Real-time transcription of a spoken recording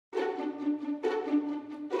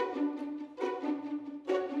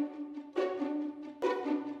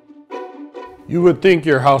You would think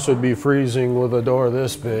your house would be freezing with a door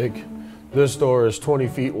this big. This door is 20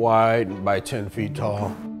 feet wide by 10 feet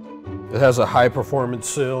tall. It has a high performance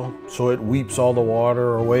sill, so it weeps all the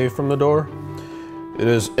water away from the door. It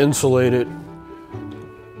is insulated.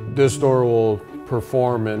 This door will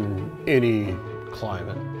perform in any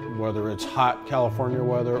climate, whether it's hot California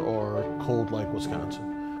weather or cold like Wisconsin.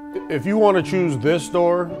 If you want to choose this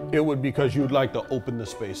door, it would be because you'd like to open the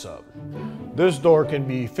space up. This door can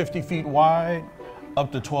be 50 feet wide,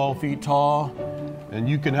 up to 12 feet tall, and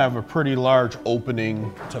you can have a pretty large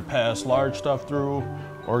opening to pass large stuff through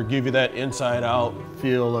or give you that inside out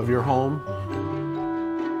feel of your home.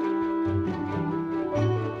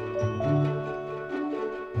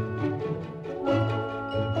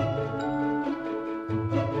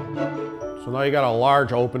 So now you got a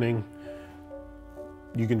large opening.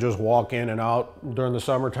 You can just walk in and out during the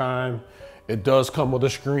summertime. It does come with a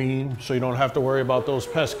screen, so you don't have to worry about those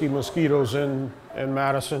pesky mosquitoes in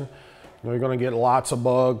Madison. You're gonna get lots of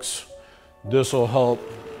bugs. This will help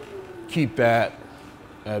keep that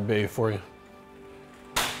at bay for you.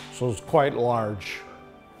 So it's quite large.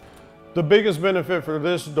 The biggest benefit for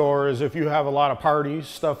this door is if you have a lot of parties,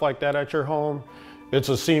 stuff like that at your home, it's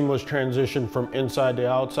a seamless transition from inside to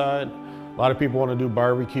outside. A lot of people want to do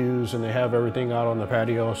barbecues and they have everything out on the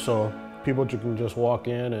patio, so people can just walk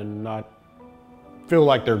in and not feel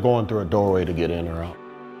like they're going through a doorway to get in or out.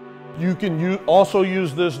 You can also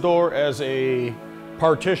use this door as a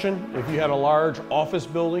partition. If you had a large office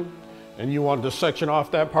building and you wanted to section off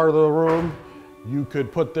that part of the room, you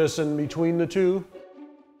could put this in between the two.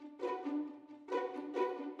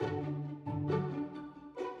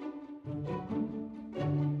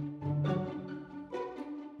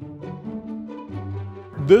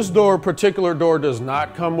 This particular door does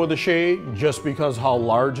not come with a shade just because how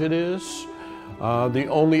large it is. The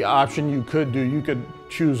only option you could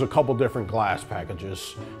choose a couple different glass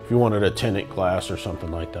packages if you wanted a tinted glass or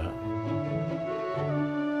something like that.